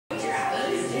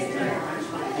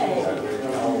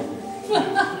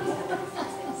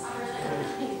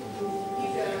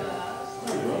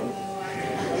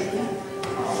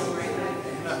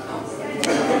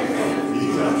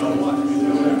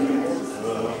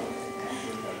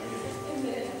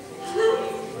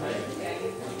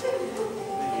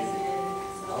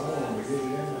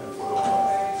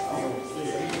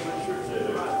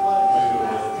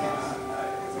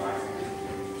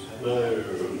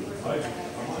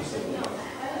Good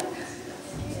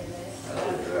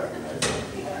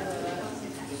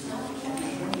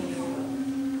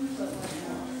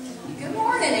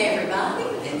morning, everybody.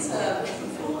 It's a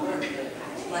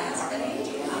last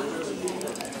day.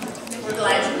 We're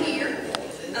glad you're here.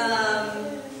 I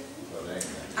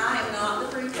am not the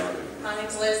preacher. My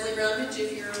name's Lesley Rummage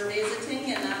if you're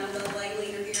visiting, and I'm the lay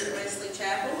leader here at Wesley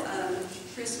Chapel.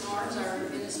 Chris Mars, our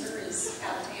minister, is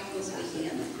out of town this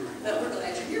weekend, but we're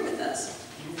glad you're here with us.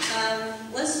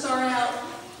 Let's start out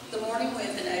the morning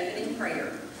with an opening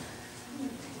prayer.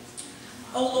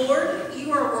 O Lord,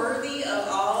 you are worthy of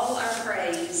all our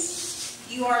praise.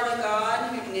 You are the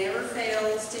God who never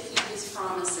fails to keep his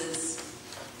promises.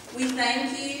 We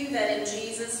thank you that in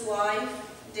Jesus' life,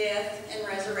 death, and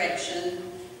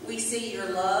resurrection, we see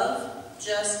your love,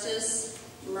 justice,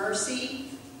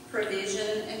 mercy,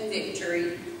 provision, and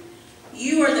victory.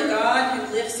 You are the God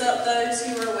who lifts up those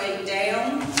who are weighed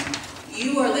down.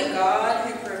 You are the God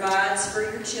who provides for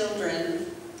your children.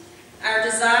 Our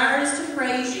desire is to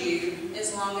praise you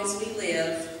as long as we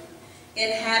live.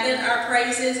 Inhabit our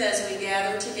praises as we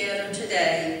gather together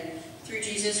today. Through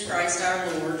Jesus Christ our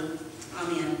Lord.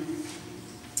 Amen.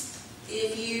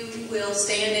 If you will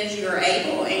stand as you are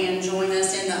able and join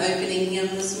us in the opening hymn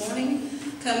this morning.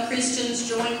 Come Christians,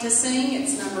 join to sing.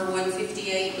 It's number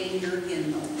 158 in your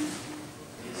hymnal.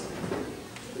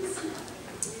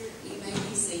 You may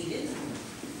be seated.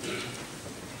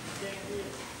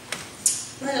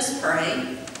 Let us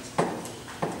pray.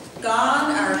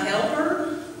 God, our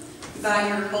helper, by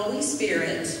your Holy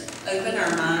Spirit, open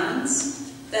our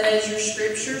minds, that as your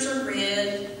scriptures are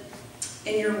read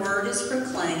and your word is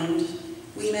proclaimed,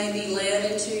 we may be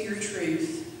led into your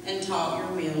truth and taught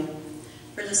your will.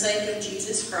 For the sake of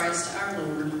Jesus Christ our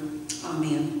Lord.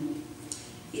 Amen.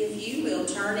 If you will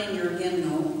turn in your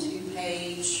hymnal to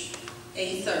page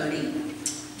 830,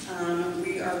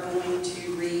 we are going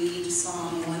to read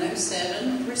Psalm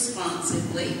 107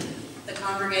 responsively. The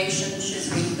congregation should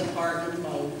read the part in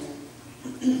bold.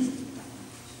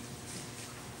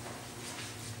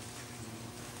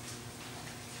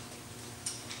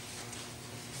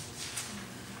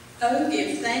 Oh,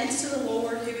 give thanks to the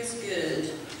Lord who is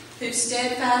good, whose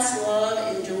steadfast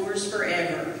love endures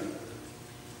forever.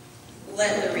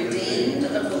 Let the redeemed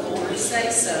of the Lord say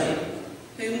so,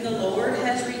 whom the Lord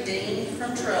has redeemed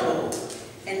from trouble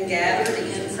and gathered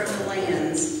in from the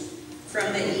lands,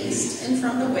 from the east and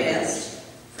from the west,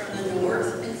 from the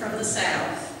north and from the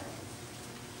south.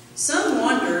 Some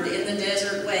wandered in the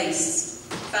desert wastes,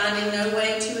 finding no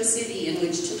way to a city in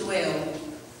which to dwell.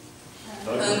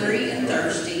 Hungry and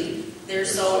thirsty, their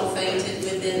soul fainted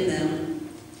within them.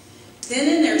 Then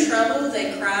in their trouble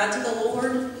they cried to the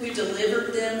Lord, who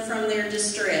delivered them from their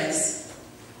distress,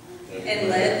 and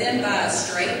led them by a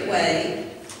straight way,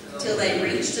 till they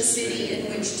reached a city in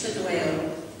which to dwell.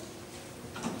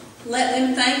 Let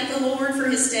them thank the Lord for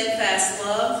his steadfast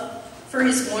love, for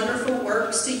his wonderful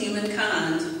works to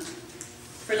humankind.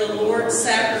 For the Lord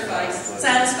satisfies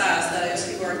those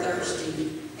who are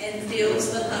thirsty, and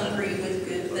fills the hungry with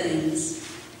good things.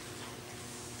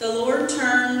 The Lord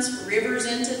turns rivers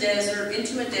into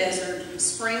a desert,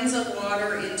 springs of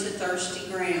water into thirsty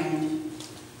ground,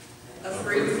 a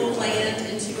fruitful land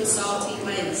into a salty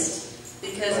waste,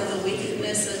 because of the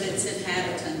wickedness of its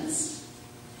inhabitants.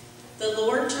 The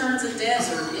Lord turns a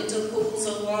desert into pools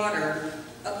of water,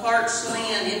 a parched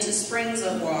land into springs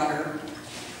of water.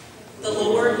 The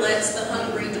Lord lets the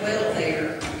hungry dwell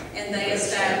there, and they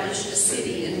establish a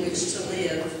city in which to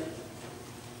live.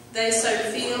 They sow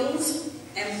fields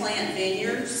and plant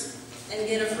vineyards and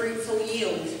get a fruitful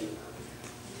yield.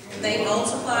 They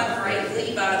multiply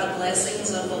greatly by the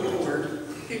blessings of the Lord,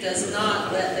 who does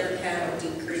not let their cattle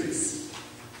decrease.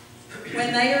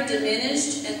 When they are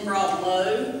diminished and brought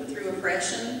low through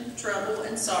oppression, trouble,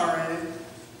 and sorrow,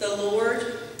 the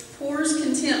Lord pours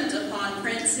contempt upon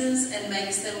princes and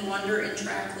makes them wander in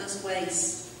trackless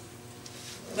wastes.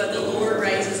 But the Lord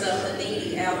raises up the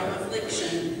needy out of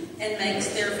affliction and makes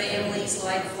their families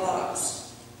like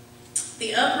flocks.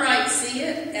 The upright see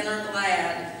it and are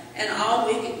glad, and all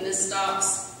wickedness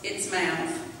stops its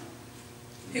mouth.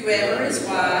 Whoever is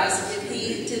wise, give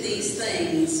heed to these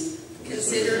things.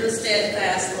 Consider the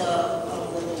steadfast love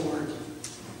of the Lord.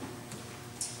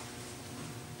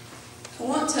 I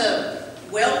want to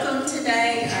welcome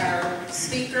today our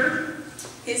speaker.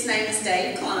 His name is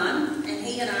Dave Cline, and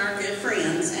he and I are good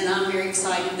friends, and I'm very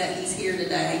excited that he's here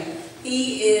today.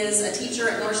 He is a teacher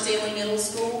at North Stanley Middle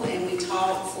School, and we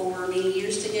taught for many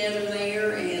years together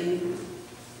there and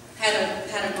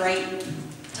had a great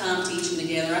time teaching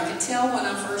together. I could tell when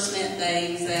I first met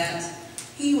Dave that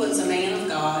he was a man of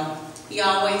God. He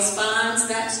always finds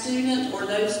that student or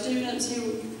those students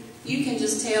who you can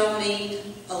just tell need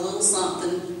a little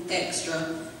something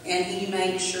extra, and he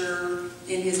makes sure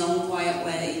in his own quiet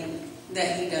way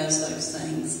that he does those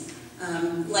things.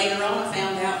 Later on, I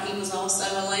found out he was also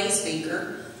a lay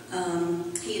speaker.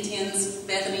 He attends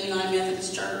Bethany United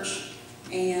Methodist Church,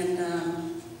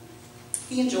 and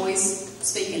he enjoys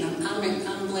speaking.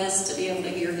 I'm blessed to be able to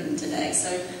hear him today.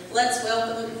 So let's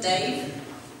welcome Dave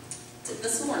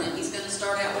this morning. He's going to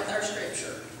start out with our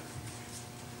scripture.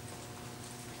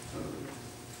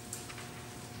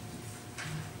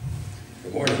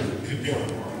 Good morning. Good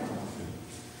morning.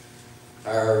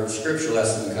 Our scripture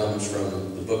lesson comes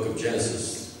from the book of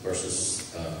Genesis,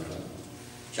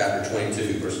 chapter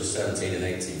 22, verses 17 and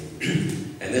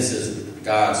 18. And this is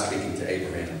God speaking to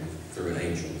Abraham through an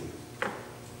angel.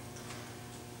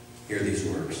 Hear these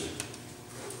words.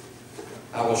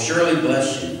 I will surely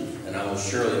bless you, and I will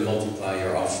surely multiply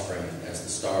your offspring as the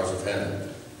stars of heaven,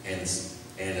 and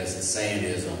as the sand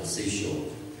is on the seashore.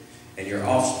 And your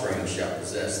offspring shall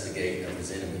possess the gate of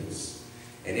his enemies.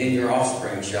 And in your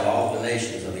offspring shall all the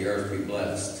nations of the earth be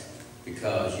blessed,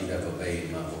 because you have obeyed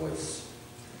my voice.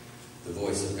 The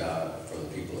voice of God for the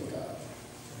people of God.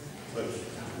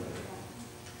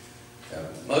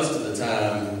 Most of the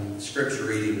time, scripture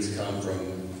readings come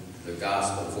from the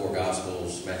gospel, the four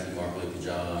gospels, Matthew, Mark, Luke, and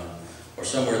John, or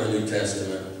somewhere in the New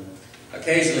Testament,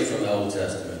 occasionally from the Old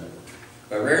Testament,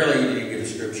 but rarely do you get a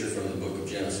scripture from the book of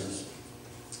Genesis.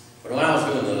 But when I was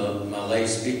doing my lay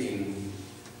speaking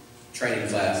training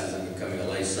classes and becoming a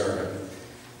lay servant,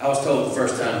 I was told the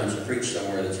first time that you preach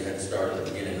somewhere that you had to start at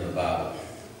the beginning of the Bible.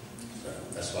 So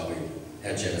that's why we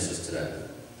had Genesis today.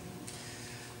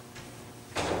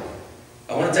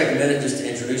 I want to take a minute just to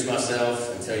introduce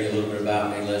myself and tell you a little bit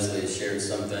about me. Leslie has shared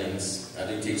some things. I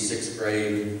do teach 6th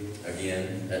grade,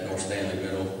 again, at North Stanley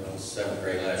Middle. I was 7th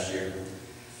grade last year.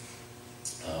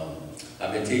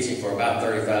 I've been teaching for about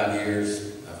 35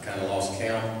 years. I've kind of lost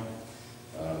count,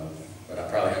 but I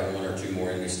probably have one or two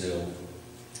more in me still.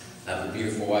 I have a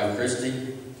beautiful wife, Christy,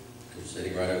 who's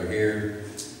sitting right over here.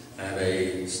 I have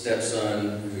a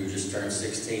stepson who just turned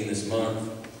 16 this month,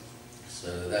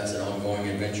 so that's an ongoing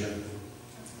adventure.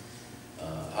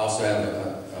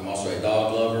 I'm also a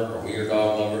dog lover, or we are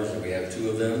dog lovers, and we have 2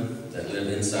 of them that live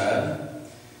inside,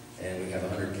 and we have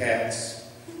 100 cats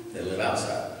that live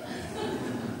outside.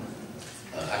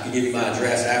 I can give you my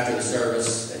address after the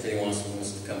service. If anyone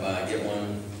wants to come by and get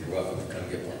one, you're welcome to come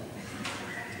get one.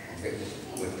 Okay.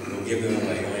 We'll give them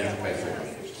away. You don't have to pay for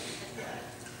it.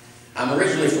 I'm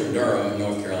originally from Durham,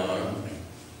 North Carolina.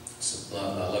 It's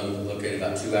located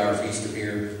about 2 hours east of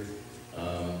here.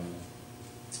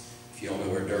 If you don't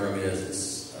know where Durham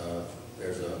is,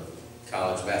 there's a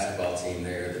college basketball team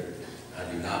there that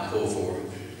I do not pull for.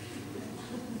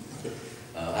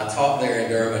 I taught there in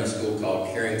Durham in a school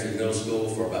called Carrington Middle School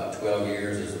for about 12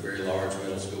 years. It's a very large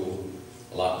middle school,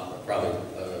 probably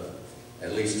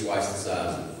at least twice the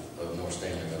size of North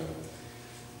Stanley Middle.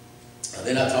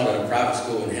 Then I taught at a private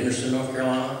school in Henderson, North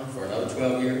Carolina for another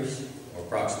 12 years, or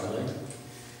approximately.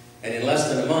 And in less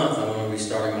than a month, I'm going to be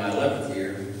starting my 11th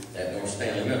year at North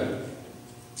Stanley Middle,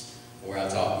 where I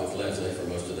taught with Leslie for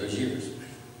most of those years.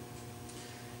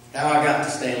 How I got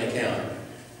to Stanley County.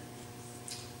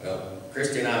 Well,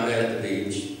 Christy and I met at the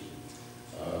beach.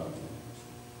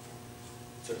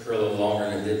 Took her a little longer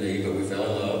than it did me, but we fell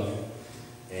in love.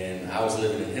 And I was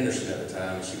living in Henderson at the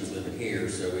time, and she was living here,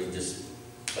 so we just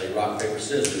played rock, paper,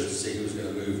 scissors to see who was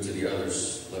going to move to the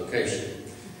other's location.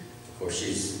 Of course,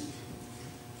 she's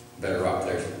a better rock,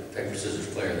 paper, scissors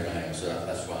player than I am, so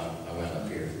that's why I went up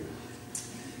here.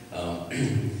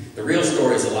 The real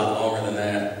story is a lot longer than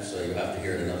that, so you'll have to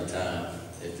hear it another time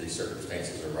if the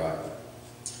circumstances are right.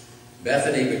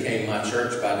 Bethany became my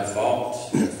church by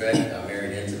default. In fact, I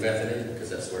married into Bethany because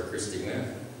that's where Christy went.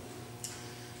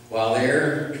 While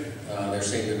there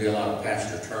seemed to be a lot of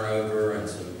pastor turnover and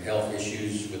some health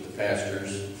issues with the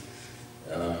pastors,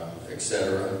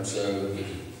 etc. So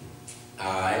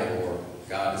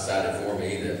God decided for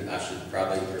me that I should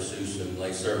probably pursue some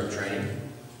lay servant training.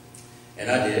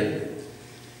 And I did.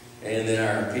 And then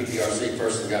our PPRC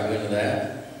person got wind of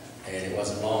that, and it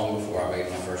wasn't long before I made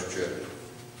my first trip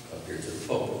up here to the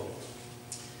pulpit.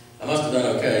 I must have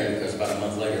done okay, because about a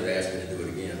month later they asked me to do it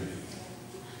again.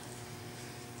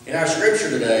 In our scripture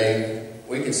today,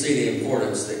 we can see the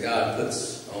importance that God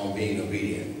puts on being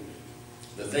obedient.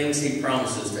 The things He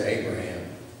promises to Abraham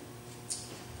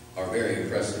are very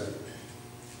impressive.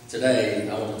 Today,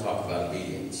 I want to talk about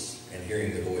obedience and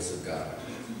hearing the voice of God.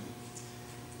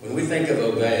 When we think of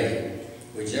obey,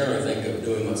 we generally think of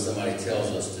doing what somebody tells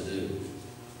us to do.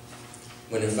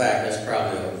 when in fact that's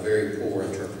probably a very poor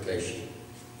interpretation.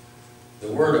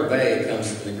 The word obey comes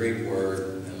from the Greek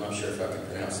word, I'm not sure if I can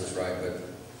pronounce this right, but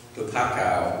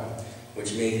pupakao,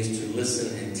 which means to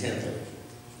listen intently.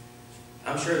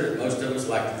 I'm sure that most of us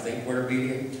like to think we're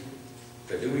obedient,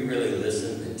 but do we really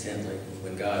listen intently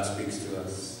when God speaks to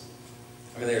us?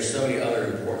 I mean, there's so many other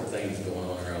important things going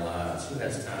on in our lives. Who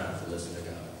has time to listen to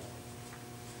God?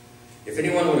 If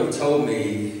anyone would have told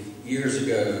me years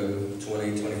ago,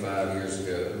 20, 25 years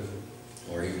ago,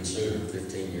 or even sooner,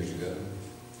 15 years ago,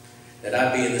 that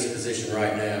I'd be in this position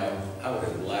right now, I would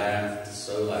have laughed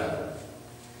so loud.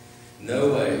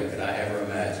 No way could I ever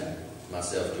imagine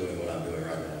myself doing what I'm doing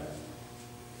right now.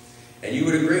 And you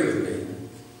would agree with me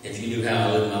if you knew how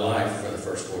I lived my life for the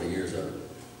first 40 years of it.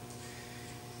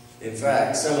 In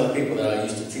fact, some of the people that I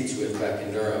used to teach with back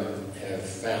in Durham have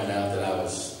found out that I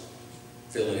was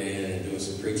filling in and doing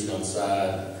some preaching on the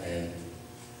side, and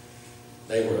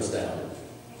they were astounded.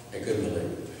 They couldn't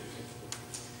believe it.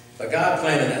 But God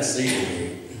planted that seed in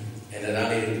me, and that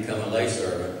I needed to become a lay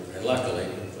servant, and luckily,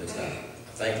 at least I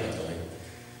think luckily,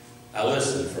 I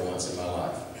listened for once in my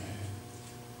life.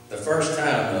 The first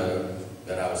time, though,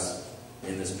 that I was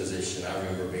in this position, I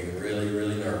remember being really,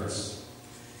 really nervous.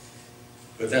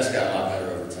 But that's got a lot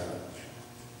better over time.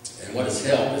 And what has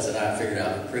helped is that I figured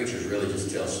out that preachers really just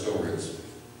tell stories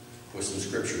with some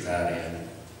scripture tied in,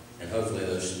 and hopefully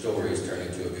those stories turn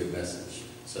into a good message.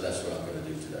 So that's what I'm going to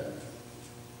do today.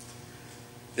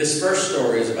 This first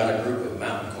story is about a group of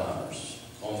mountain climbers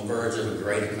on the verge of a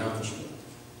great accomplishment.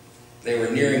 They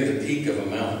were nearing the peak of a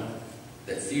mountain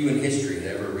that few in history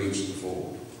had ever reached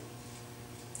before.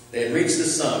 They had reached the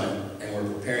summit and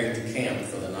were preparing to camp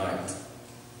for the night.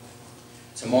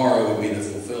 Tomorrow would be the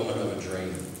fulfillment of a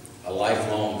dream, a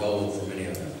lifelong goal for many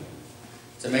of them,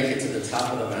 to make it to the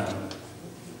top of the mountain.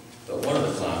 But one of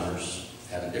the climbers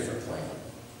had a different plan.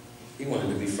 He wanted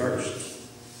to be first.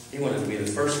 He wanted to be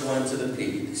the first one to the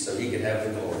peak so he could have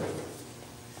the glory.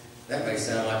 That may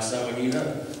sound like someone you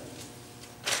know.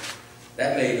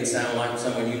 That may even sound like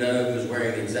someone you know who's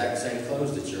wearing the exact same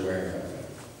clothes that you're wearing right now.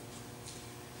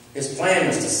 His plan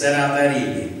was to set out that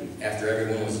evening after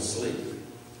everyone was asleep,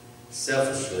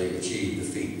 selfishly achieve the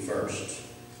feat first,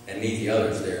 and meet the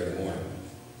others there in the morning.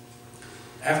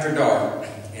 After dark,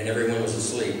 and everyone was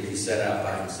asleep, he set out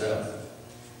by himself.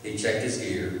 He checked his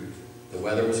gear, the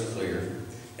weather was clear,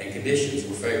 and conditions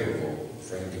were favorable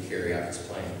for him to carry out his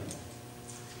plan.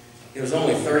 It was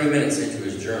only 30 minutes into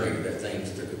his journey that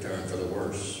things took a turn for the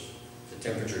worse. The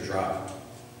temperature dropped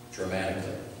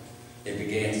dramatically. It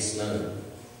began to snow.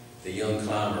 The young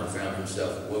climber found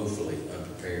himself woefully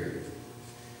unprepared.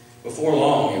 Before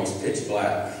long, it was pitch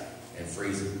black and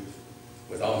freezing,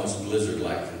 with almost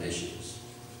blizzard-like conditions.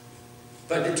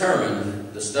 But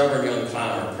determined, the stubborn young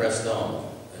climber pressed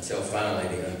on until finally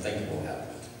the unthinkable happened.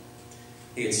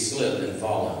 He had slipped and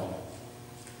fallen,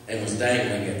 and was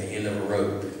dangling at the end of a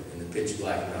rope in the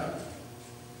pitch-black night.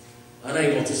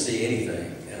 Unable to see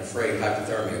anything, and afraid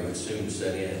hypothermia would soon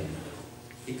set in,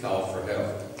 he called for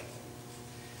help,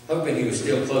 hoping he was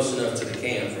still close enough to the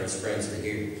camp for his friends to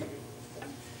hear.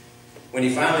 When he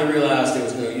finally realized there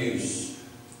was no use,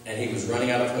 and he was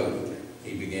running out of hope,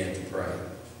 he began to pray.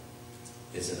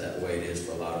 Isn't that the way it is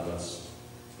for a lot of us?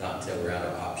 Not until we're out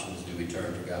of options do we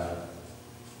turn to God.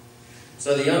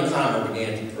 So the young climber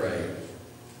began to pray.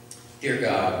 Dear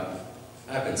God,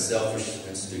 I've been selfish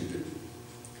and stupid.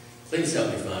 Please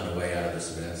help me find a way out of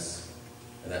this mess.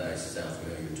 And that makes it sound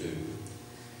familiar too.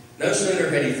 No sooner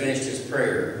had he finished his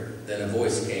prayer than a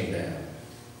voice came down.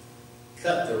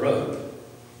 Cut the rope.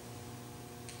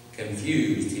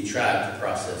 Confused, he tried to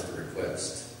process the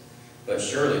request. But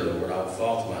surely, Lord, I will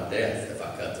fall to my death if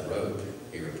I cut the rope,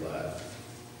 he replied.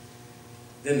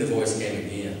 Then the voice came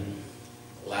again,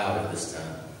 louder this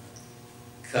time.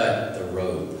 Cut the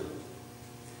rope.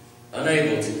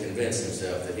 Unable to convince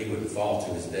himself that he wouldn't fall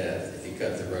to his death if he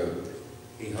cut the rope,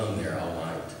 he hung there all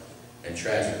night and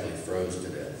tragically froze to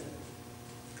death.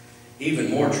 Even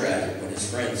more tragic when his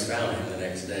friends found him the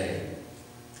next day.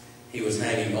 He was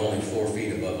hanging only 4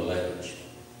 feet above a ledge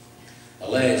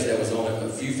that was only a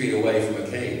few feet away from a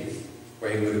cave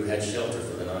where he would have had shelter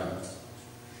for the night.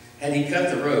 Had he cut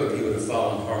the rope, he would have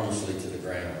fallen harmlessly to the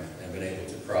ground and been able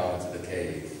to crawl into the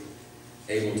cave,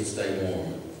 able to stay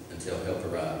warm until help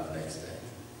arrived the next day.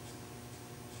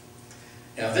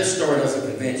 Now, if this story doesn't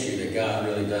convince you that God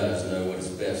really does know what is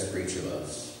best for each of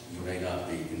us, you may not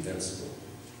be convincible.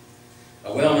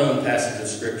 A well-known passage of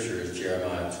Scripture is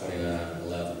Jeremiah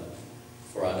 29:11.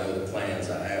 For I know the plans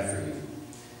I have for you,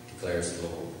 declares the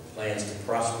Lord. Plans to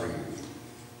prosper you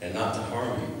and not to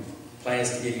harm you.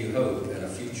 Plans to give you hope and a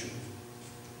future.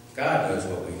 God knows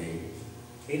what we need.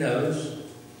 He knows.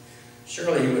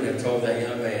 Surely he wouldn't have told that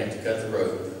young man to cut the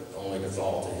rope only to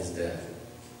fall to his death.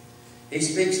 He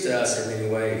speaks to us in many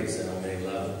ways and on many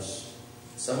levels.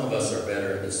 Some of us are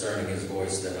better at discerning his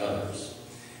voice than others.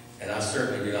 And I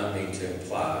certainly do not mean to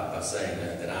imply by saying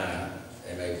that I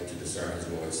am able to discern his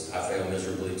voice. I fail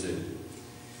miserably too.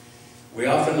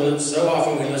 So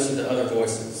often we listen to other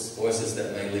voices, voices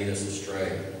that may lead us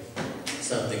astray,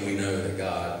 something we know that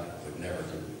God would never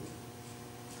do.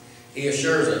 He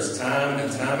assures us time and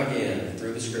time again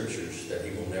through the scriptures that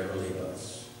he will never leave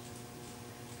us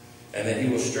and that he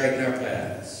will straighten our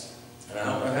paths. And I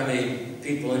don't know how many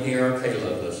people in here are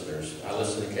K-Love listeners. I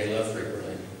listen to K-Love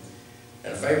frequently.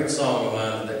 And a favorite song of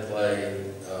mine that they play,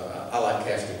 I like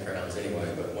Casting Crowns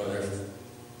anyway, but one of their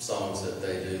songs that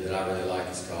they do that I really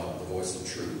like is called The Voice of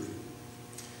Truth.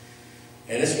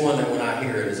 And it's one that when I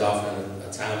hear it is often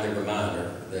a timely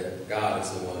reminder that God is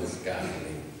the one that's guiding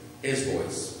me. His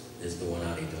voice is the one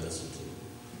I need to listen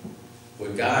to.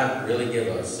 Would God really give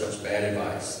us such bad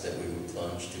advice that we would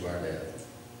plunge to our death?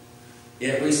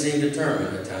 Yet we seem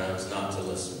determined at times not to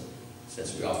listen,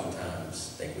 since we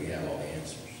oftentimes think we have all the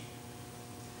answers.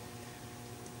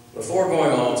 Before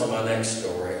going on to my next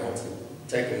story, I want to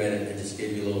take a minute and just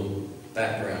give you a little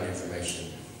background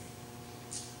information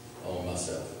on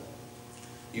myself.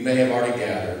 You may have already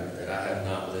gathered that I have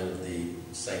not lived the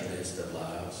saintliest of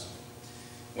lives.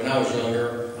 When I was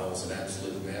younger, I was an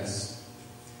absolute mess.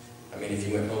 I mean, if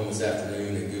you went home this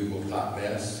afternoon and Googled hot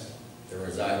mess, the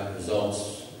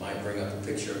results might bring up a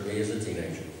picture of me as a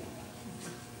teenager.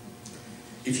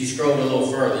 If you scrolled a little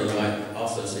further, you might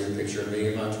also see a picture of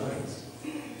me in my 20s.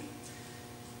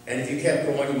 And if you kept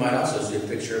going, you might also see a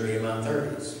picture of me in my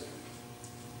 30s.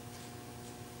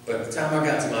 But by the time I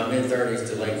got to my mid-30s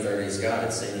to late 30s, God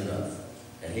had seen enough.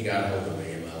 And he got hold of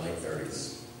me in my late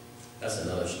 30s. That's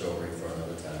another story for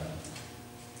another time.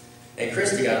 And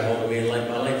Christy got a hold of me in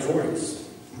my late 40s,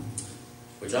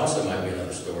 which also might be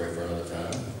another story for another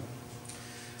time.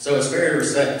 So it's fair to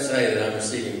say that I'm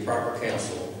receiving proper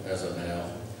counsel as of now.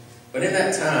 But in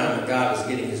that time that God was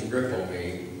getting his grip on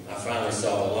me, I finally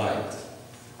saw the light.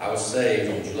 I was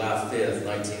saved on July 5th,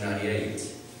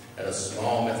 1998, at a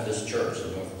small Methodist church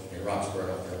in Roxborough,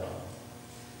 North Carolina.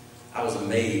 I was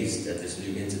amazed at this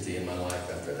new entity in my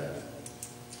life after that.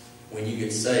 When you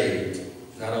get saved,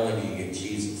 not only do you get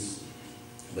Jesus,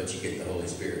 but you get the Holy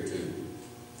Spirit too.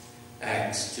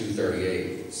 Acts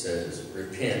 2:38 says,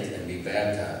 "Repent and be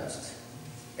baptized,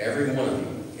 every one of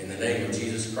you, in the name of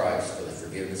Jesus Christ for the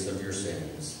forgiveness of your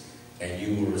sins, and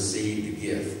you will receive the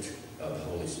gift of the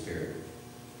Holy Spirit."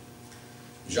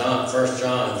 1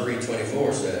 John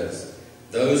 3:24 says,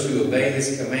 "Those who obey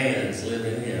his commands live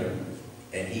in him,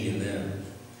 and he in them.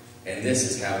 And this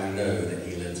is how we know that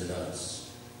he lives in us.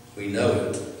 We know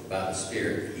it by the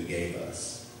Spirit he gave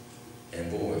us." And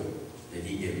boy, did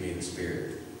he give me the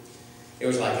Spirit. It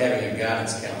was like having a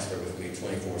guidance counselor with me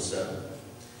 24/7.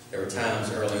 There were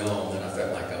times early on that I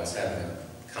felt like I was having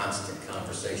a constant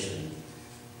conversation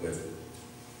with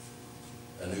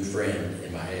a new friend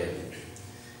in my head.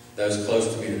 Those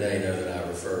close to me today know that I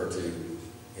refer to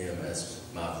him as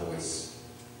my voice.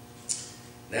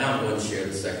 Now I'm going to share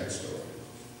the second story.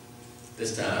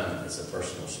 This time it's a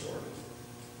personal story.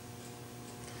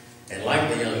 And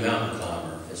like the young mountain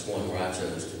climber, it's one where I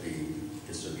chose to be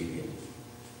disobedient.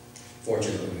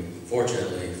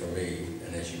 Fortunately for me,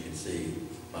 and as you can see,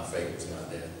 my fate was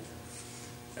not death.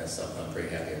 That's something I'm pretty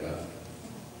happy about.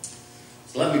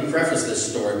 So let me preface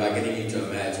this story by getting you to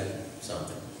imagine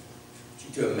something. I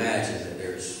want you to imagine that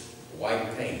there's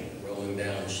white paint rolling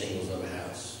down the shingles of a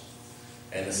house,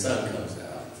 and the sun comes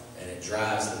out, and it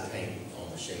dries the paint on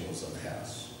the shingles of the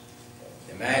house.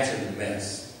 Imagine the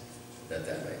mess that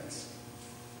makes.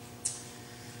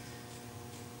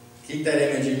 Keep that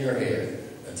image in your head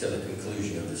until the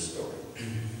conclusion of this story.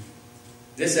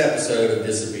 This episode of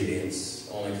disobedience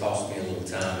only cost me a little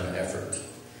time and effort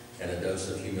and a dose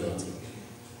of humility.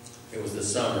 It was the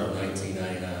summer of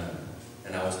 1999,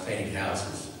 and I was painting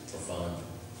houses for fun.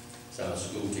 So I'm a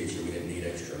school teacher, we didn't need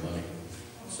extra money.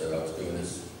 So I was doing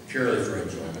this purely for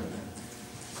enjoyment.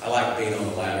 I like being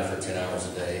on the ladder for 10 hours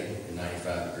a day in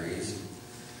 95 degrees.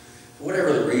 For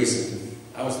whatever the reason,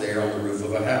 I was there on the roof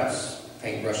of a house,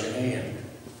 paintbrush in hand,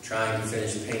 trying to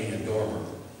finish painting a dormer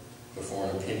before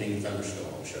an impending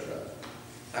thunderstorm showed up.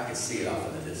 I could see it off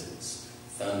in the distance.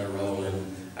 Thunder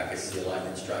rolling, I could see a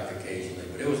lightning strike occasionally,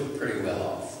 but it was pretty well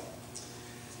off.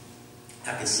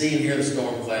 I could see and hear the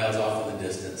storm clouds off in the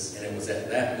distance, and it was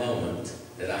at that moment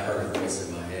that I heard a voice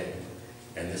in my head,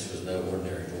 and this was no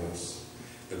ordinary voice.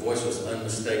 The voice was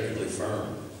unmistakably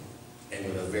firm and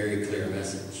with a very clear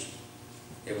message.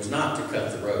 It was not to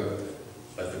cut the rope,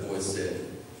 but the voice said,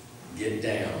 "Get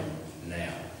down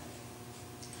now.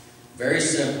 Very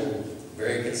simple,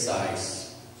 very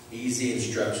concise, easy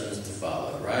instructions to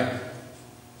follow, right?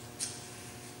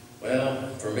 Well,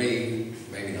 for me,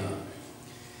 maybe not.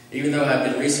 Even though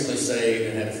I'd been recently saved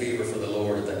and had a fever for the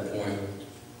Lord at that point,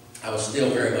 I was still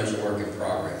very much a work in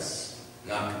progress,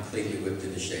 not completely whipped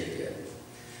into shape yet.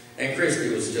 And Christy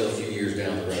was still a few years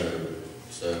down the road,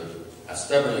 so I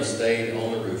stubbornly stayed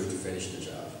on the roof to finish the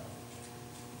job.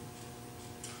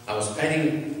 I was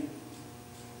painting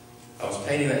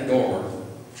that dormer,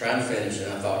 trying to finish it,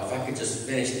 and I thought, if I could just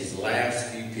finish these last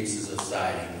few pieces of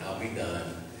siding, I'll be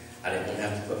done. I didn't want to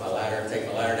have to take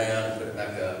my ladder down and put it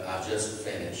back up. I'll just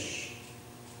finish.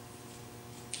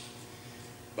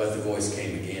 But the voice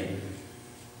came again.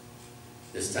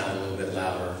 This time a little bit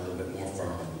louder, a little bit more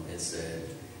firm. It said,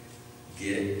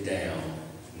 "Get down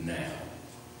now."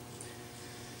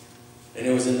 And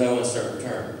it was in no uncertain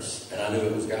terms, and I knew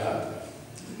it was God.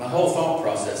 My whole thought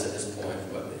process at this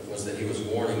point was that he was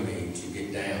warning me to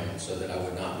get down so that I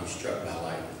would not be struck by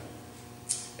lightning.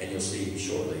 And you'll see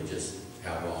shortly just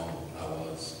how wrong I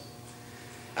was.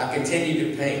 I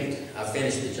continued to paint. I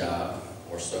finished the job,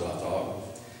 or so I thought.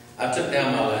 I took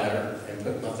down my ladder and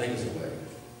put my things away.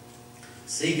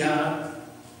 See, God,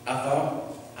 I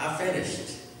thought, I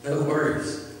finished. No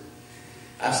worries.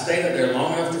 I stayed up there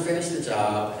long enough to finish the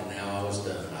job, and now I was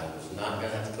done. I was not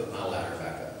going to have to put my ladder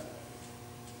back up.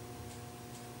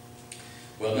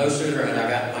 Well, no sooner had I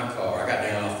got in my car, I got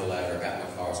down off the ladder, I got in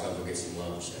my car, I was going to go get some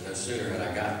lunch, and no sooner had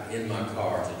I got in my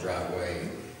car to drive away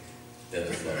than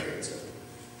the floodgates opened.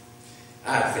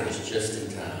 I had finished just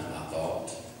in time, I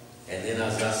thought. And then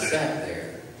as I sat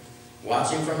there,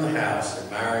 watching from the house,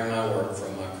 admiring my work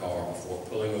from my car before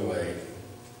pulling away,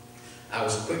 I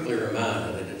was quickly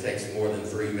reminded that it takes more than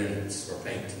 3 minutes for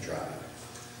paint to dry.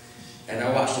 And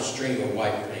I watched a stream of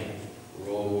white paint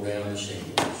roll down the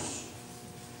shingles.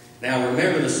 Now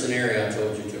remember the scenario I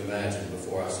told you to imagine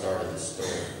before I started this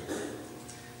story.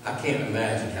 I can't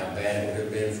imagine how bad it would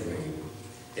have been for me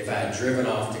if I had driven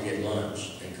off to get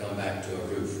lunch and come back to a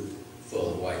roof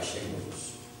full of white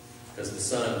shingles. Because the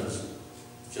sun was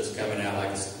just coming out,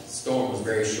 like the storm was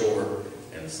very short,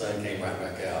 and the sun came right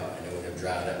back out, and it would have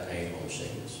dried that paint on the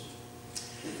shingles.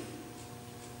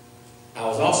 I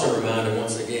was also reminded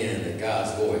once again that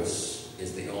God's voice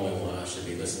is the only one I should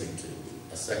be listening to.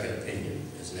 A second opinion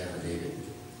is never needed.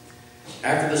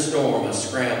 After the storm, I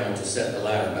scrambled to set the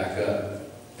ladder back up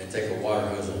and take a water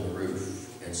hose on the roof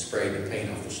and spray the paint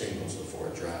off the shingles before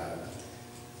it dried.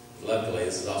 Luckily,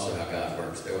 this is also how God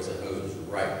works. There was a hose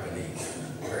right beneath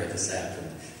where this happened,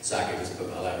 so I could just put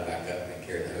my ladder back up and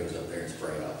carry the hose up there and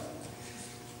spray it off.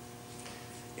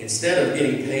 Instead of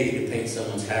getting paid to paint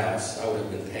someone's house, I would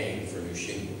have been paying for new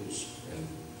shingles. And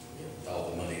with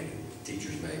all the money that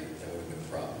teachers make, that would have been a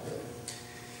problem, really.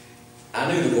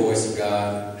 I knew the voice of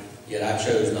God, yet I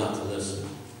chose not to listen.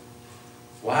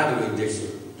 Why do we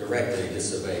directly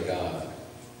disobey God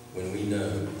when we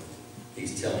know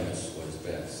He's telling us what is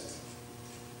best?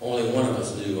 Only one of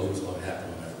us knew what was going to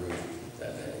happen on that roof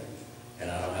that day, and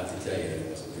I don't have to tell you that it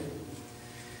wasn't me.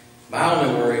 My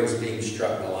only worry was being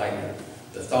struck by lightning.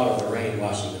 The thought of the rain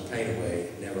washing the paint away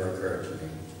never occurred to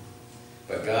me.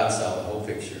 But God saw the whole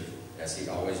picture, as He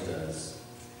always does.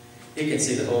 He can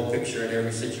see the whole picture in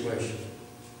every situation.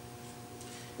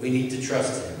 We need to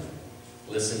trust Him,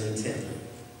 listen intently,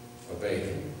 obey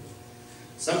Him.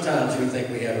 Sometimes we think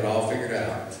we have it all figured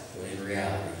out, when in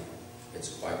reality, it's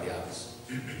quite the opposite.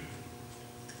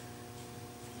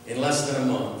 In less than a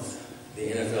month, the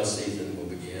NFL season will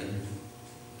begin.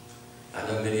 I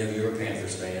know many of you are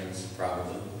Panthers fans,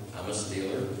 probably. I'm a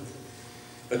Steeler.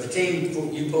 But the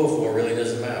team you pull for really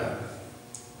doesn't matter.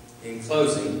 In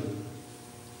closing,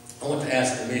 I want to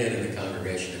ask the men in the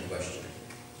congregation a question.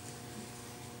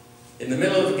 In the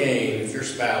middle of the game, if your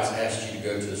spouse asked you to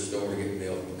go to the store to get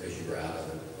milk because you were out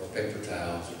of it, or paper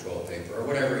towels, or toilet paper, or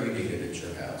whatever you needed at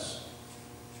your house,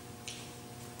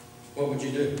 what would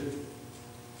you do?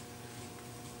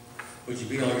 Would you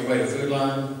be on your way to Food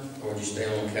Line, or would you stay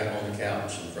on the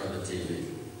couch in front of the TV?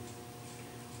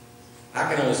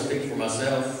 I can only speak for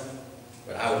myself,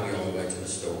 but I would be on the way to the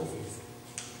store.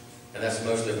 And that's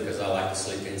mostly because I like to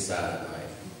sleep inside at night.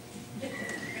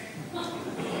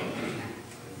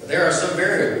 But there are some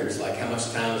variables, like how much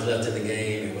time is left in the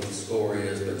game and what the score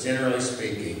is, but generally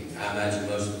speaking, I imagine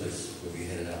most of us would be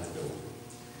headed out the door.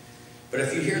 But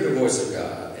if you hear the voice of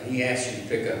God, and He asks you to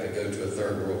pick up and go to a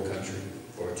third world country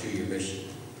for a 2-year mission,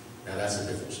 now that's a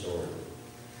different story.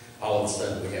 All of a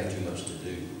sudden, we have too much to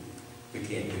do. We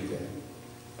can't do that.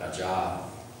 My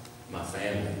job, my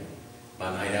family,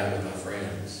 my night out with my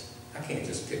friends. I can't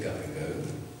just pick up and go.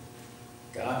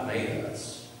 God made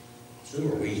us.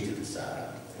 Who are we to decide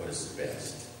what is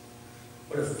best?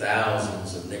 What if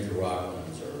thousands of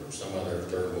Nicaraguans or some other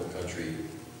third world country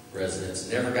residents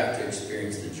never got to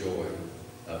experience the joy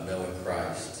of knowing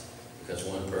Christ because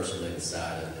one person they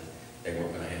decided they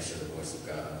weren't going to answer the voice of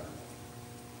God?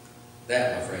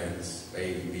 That, my friends,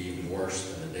 may be even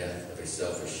worse than the death of a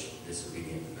selfish,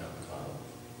 disobedient mountain climber.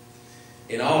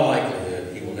 In all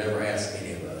likelihood, he will never ask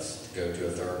any of us to go to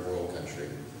a third world country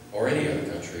or any other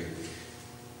country,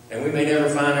 and we may never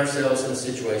find ourselves in a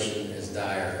situation as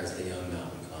dire as the young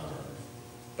mountain climber.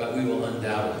 But we will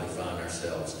undoubtedly find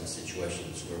ourselves in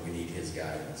situations where we need his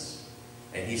guidance,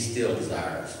 and he still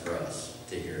desires for us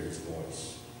to hear his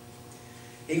voice.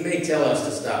 He may tell us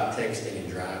to stop texting and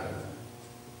driving.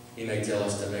 He may tell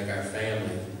us to make our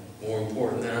family more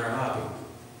important than our hobby.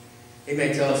 He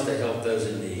may tell us to help those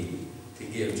in need, to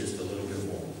give just a little bit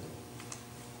more.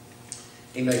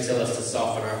 He may tell us to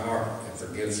soften our heart and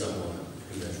forgive someone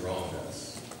who has wronged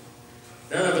us.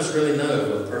 None of us really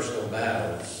know what personal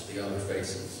battles the other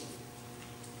faces,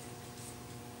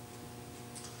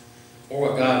 or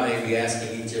what God may be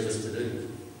asking each of us to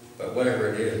do. But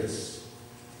whatever it is,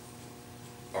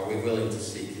 are we willing to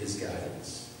seek his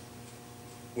guidance?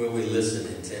 Will we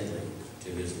listen intently to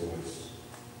his voice?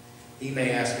 He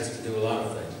may ask us to do a lot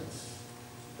of things,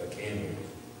 but can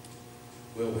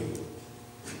we? Will we?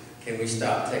 Can we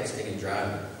stop texting and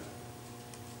driving?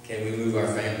 Can we move our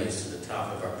families to the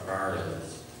top of our priority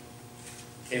list?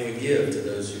 Can we give to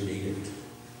those who need it?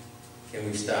 Can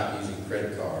we stop using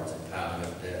credit cards and piling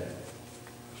up debt?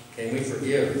 Can we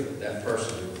forgive that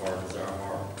person who hardens our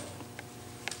heart?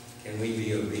 Can we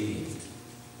be obedient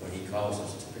when he calls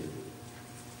us to be?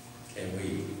 Can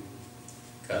we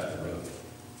cut the rope?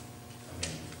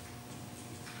 Amen.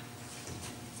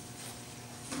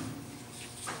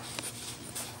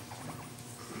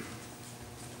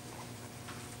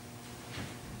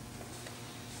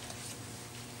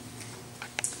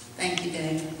 Thank you,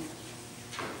 Dave.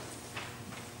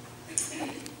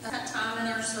 That time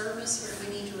in our service where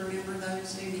we need to remember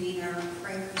those who need our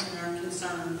prayers and our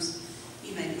concerns.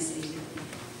 You may be seated.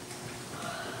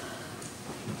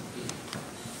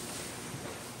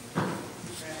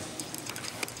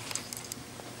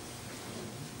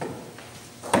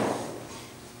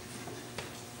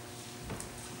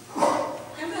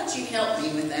 Help me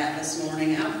with that this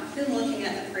morning. I've been looking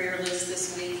at the prayer list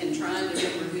this week and trying to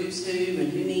remember who's who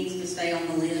and who needs to stay on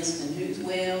the list and who's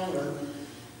well,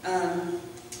 and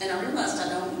I realized I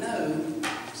don't know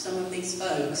some of these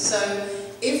folks. So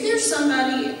if there's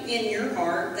somebody in your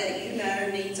heart that you know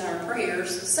needs our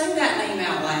prayers, say that name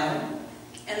out loud,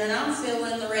 and then I'll fill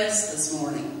in the rest this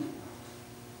morning.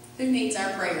 Who needs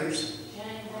our prayers?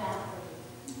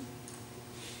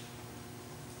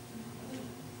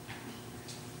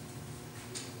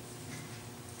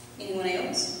 Anyone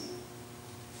else?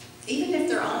 Even if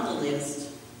they're on the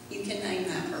list, you can name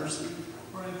that person.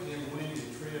 Frank and Wendy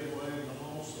Treadway, the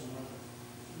loss of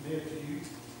my nephew.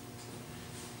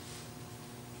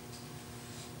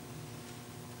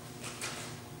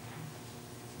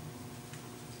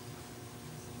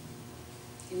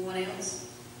 Anyone else?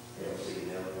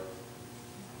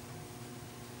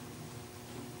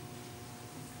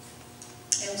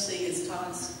 Elsie is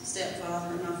Todd's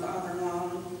stepfather and my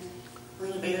father-in-law.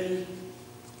 Really very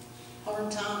hard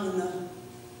time in the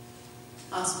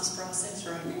hospice process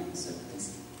right now, so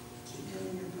please keep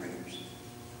doing your prayers.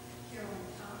 Carol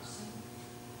Thompson,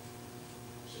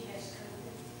 she has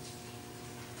COVID.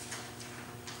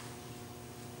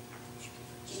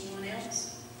 Anyone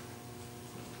else?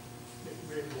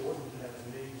 Rick Gordon's having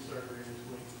knee surgery this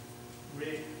week.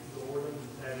 Rick Gordon's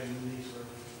having knee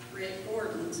surgery. Rick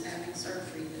Gordon's having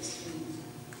surgery this week.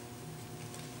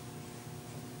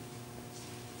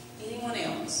 Anyone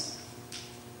else?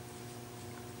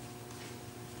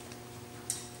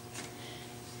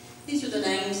 These are the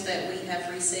names that we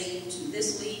have received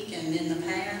this week and in the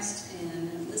past,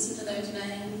 and listen to those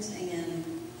names and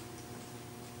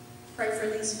pray for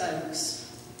these folks.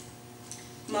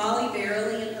 Molly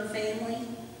Verily and her family,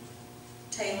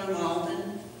 Taylor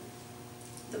Malden,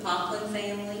 the Poplin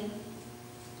family,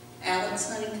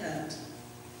 Alex Honeycutt,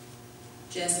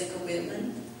 Jessica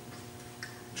Whitman,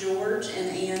 George and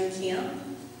Ann Kemp,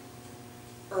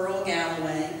 Earl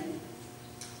Galloway,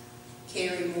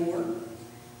 Carrie Moore,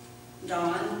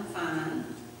 Don Fine,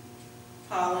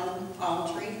 Colin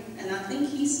Autry, and I think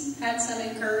he's had some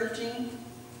encouraging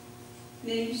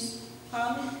news.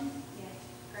 Colin? Yeah,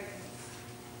 great.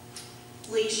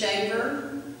 Lee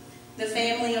Shaver, the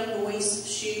family of Boyce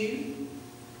Shue,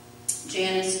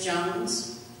 Janice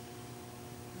Jones,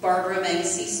 Barbara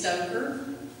Macy Stoker,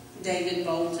 David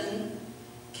Bolton,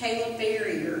 Caleb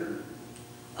Barrier,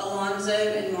 Alonzo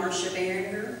and Marcia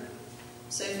Barringer,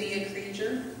 Sophia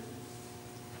Krieger,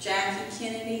 Jackie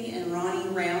Kennedy and Ronnie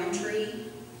Roundtree,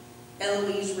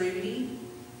 Eloise Rudy,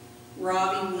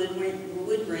 Robbie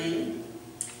Woodring,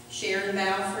 Sharon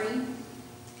Balfrey,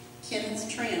 Kenneth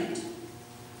Trent,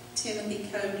 Timothy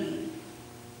Cody,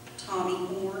 Tommy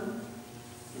Horn,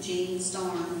 Jean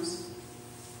Starnes.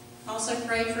 Also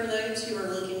pray for those who are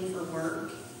looking for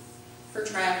work, for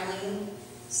traveling,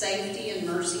 safety and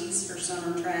mercies for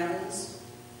summer travels,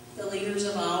 the leaders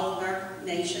of all of our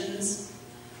nations,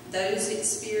 those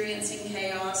experiencing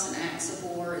chaos and acts of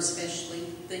war, especially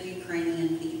the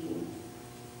Ukrainian people.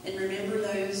 And remember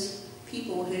those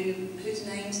people whose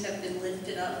names have been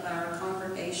lifted up by our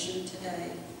congregation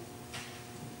today.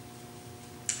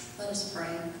 Let us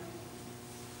pray.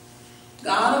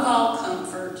 God of all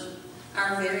comfort,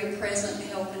 our very present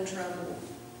help in trouble,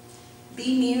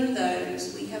 be near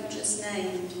those we have just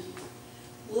named.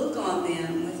 Look on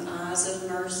them with eyes of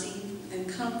mercy and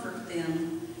comfort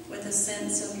them with a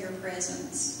sense of your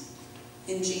presence.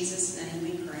 In Jesus' name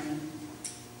we pray.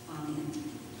 Amen.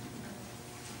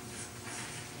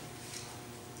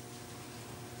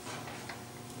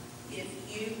 If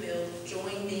you will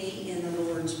join me in the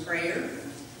Lord's Prayer,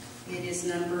 it is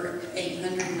number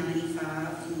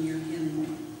 895 in your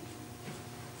hymnal.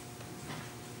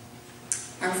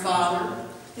 Our Father,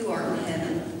 who art in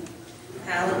heaven,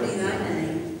 hallowed be thy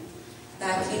name.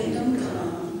 Thy kingdom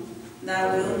come,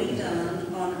 thy will be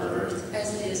done on earth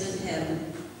as it is in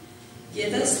heaven.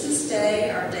 Give us this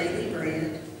day our daily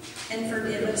bread, and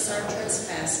forgive us our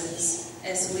trespasses,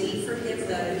 as we forgive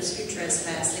those who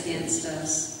trespass against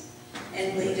us.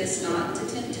 And lead us not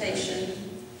into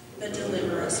temptation, but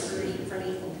deliver us from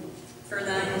evil. For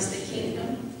thine is the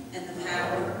kingdom, and the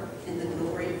power, and the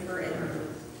glory forever.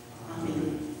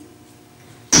 Amen.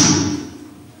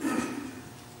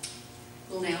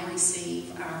 We'll now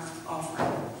receive our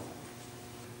offering.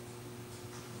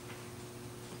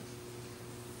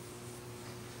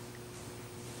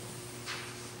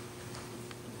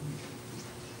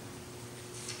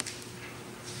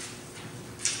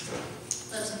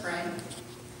 Let's pray.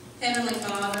 Heavenly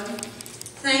Father,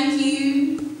 thank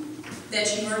you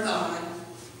that you are God,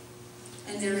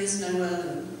 and there is no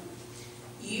other.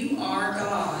 You are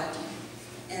God,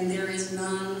 and there is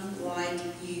none like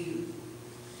you.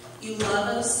 You love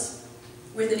us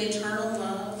with an eternal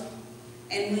love,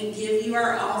 and we give you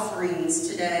our offerings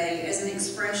today as an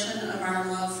expression of our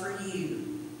love for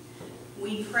you.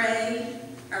 We pray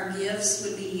our gifts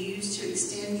would be used to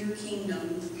extend your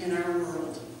kingdom in our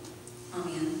world.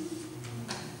 Amen.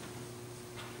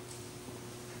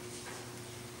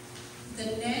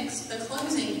 The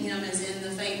closing hymn is in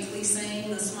the Faith We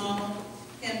Sing, the small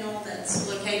hymnal that's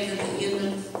located at the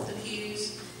end of the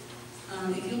pews.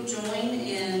 If you'll join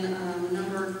in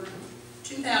number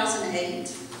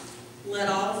 2008, Let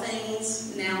All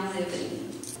Things Now Living.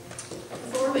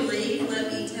 Before we leave,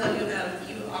 let me tell you about a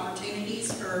few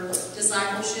opportunities for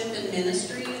discipleship and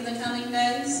ministry in the coming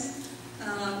days.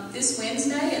 This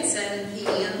Wednesday at 7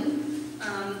 p.m.,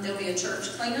 there'll be a church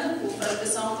cleanup. We'll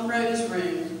focus on the Rose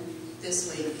Room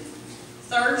this week.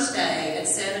 Thursday at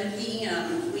 7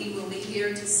 p.m., we will be here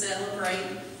to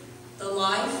celebrate the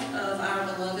life of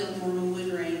our beloved Norma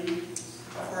Woodring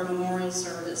for a memorial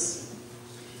service.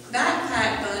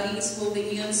 Backpack Buddies will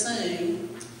begin soon,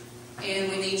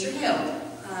 and we need your help.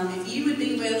 If you would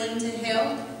be willing to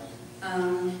help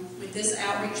with this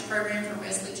outreach program for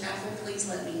Wesley Chapel, please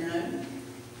let me know.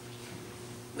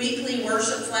 Weekly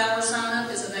worship flower sign-up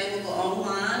is available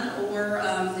online, or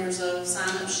there's a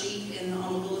sign-up sheet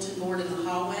on the bulletin board in the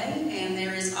hallway. And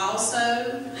there is also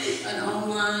an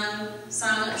online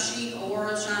sign-up sheet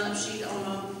or a sign-up sheet on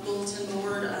the bulletin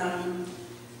board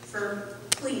for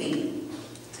cleaning,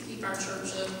 to keep our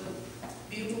church a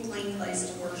beautiful, clean place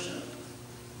to worship.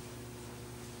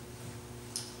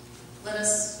 Let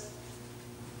us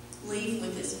leave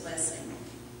with this blessing.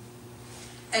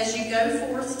 As you go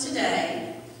forth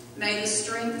today, may the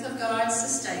strength of God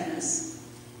sustain us.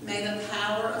 May the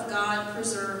power of God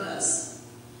preserve us.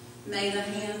 May the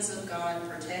hands of God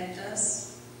protect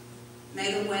us.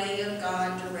 May the way of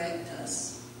God direct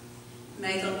us.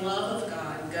 May the love of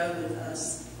God go with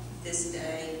us this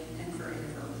day